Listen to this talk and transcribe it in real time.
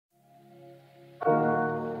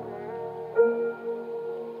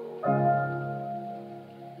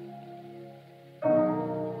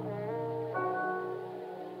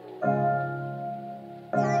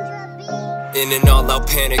In an all-out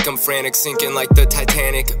panic, I'm frantic, sinking like the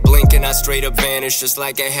Titanic. Blinking, I straight up vanish, just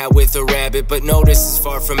like I had with a rabbit. But no, this is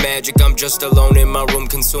far from magic, I'm just alone in my room,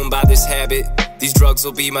 consumed by this habit. These drugs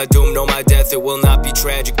will be my doom, no, my death, it will not be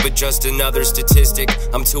tragic, but just another statistic.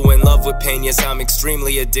 I'm too in love with pain, yes, I'm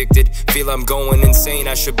extremely addicted. Feel I'm going insane,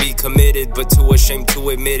 I should be committed, but too ashamed to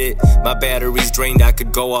admit it. My battery's drained, I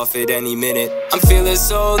could go off at any minute. I'm feeling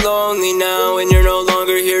so lonely now, and you're no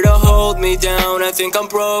longer here to hold me down. I think I'm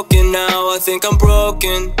broken now, I think I'm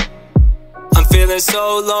broken. I'm feeling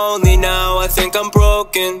so lonely now, I think I'm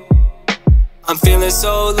broken. I'm feeling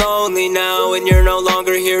so lonely now, and you're no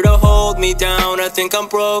longer here to hold me down. I think I'm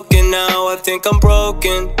broken now, I think I'm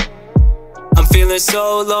broken. I'm feeling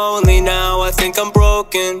so lonely now, I think I'm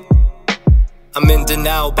broken. I'm in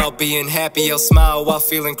denial about being happy, I'll smile while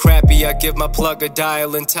feeling crappy. I give my plug a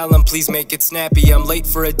dial and tell him please make it snappy. I'm late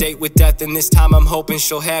for a date with death, and this time I'm hoping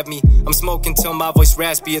she'll have me. I'm smoking till my voice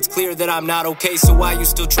raspy, it's clear that I'm not okay. So why you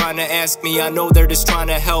still trying to ask me? I know they're just trying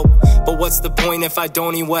to help, but what's the point if I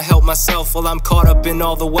don't even help myself? Well, I'm caught up in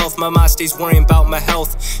all the wealth, my mind stays worrying about my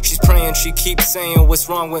health. She's praying, she keeps saying, what's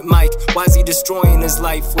wrong with Mike? Why's he destroying his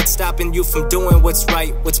life? What's stopping you from doing what's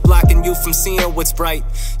right? What's blocking you from seeing what's bright?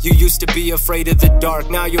 You used to be afraid of the dark,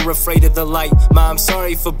 now you're afraid of the light. Ma, I'm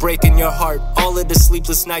sorry for breaking your heart. All of the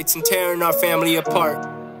sleepless nights and tearing our family apart.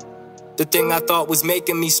 The thing I thought was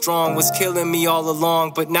making me strong was killing me all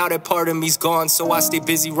along. But now that part of me's gone, so I stay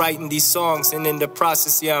busy writing these songs. And in the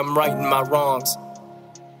process, yeah, I'm righting my wrongs.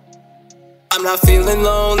 I'm not feeling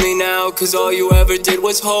lonely now, cause all you ever did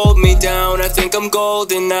was hold me down. I think I'm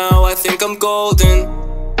golden now, I think I'm golden.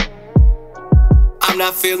 I'm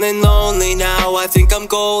not feeling lonely now, I think I'm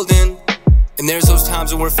golden. And there's those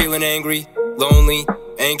times when we're feeling angry, lonely,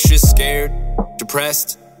 anxious, scared,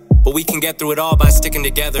 depressed. But we can get through it all by sticking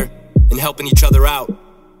together and helping each other out,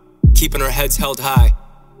 keeping our heads held high.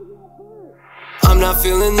 I'm not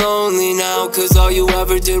feeling lonely now, cause all you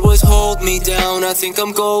ever did was hold me down. I think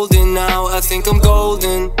I'm golden now, I think I'm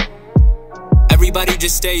golden. Everybody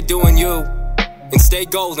just stay doing you, and stay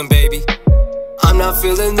golden, baby. I'm not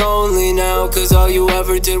feeling lonely now, cause all you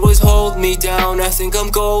ever did was hold me down. I think I'm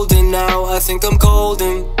golden now, I think I'm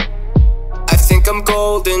golden. I think I'm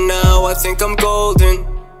golden now, I think I'm golden.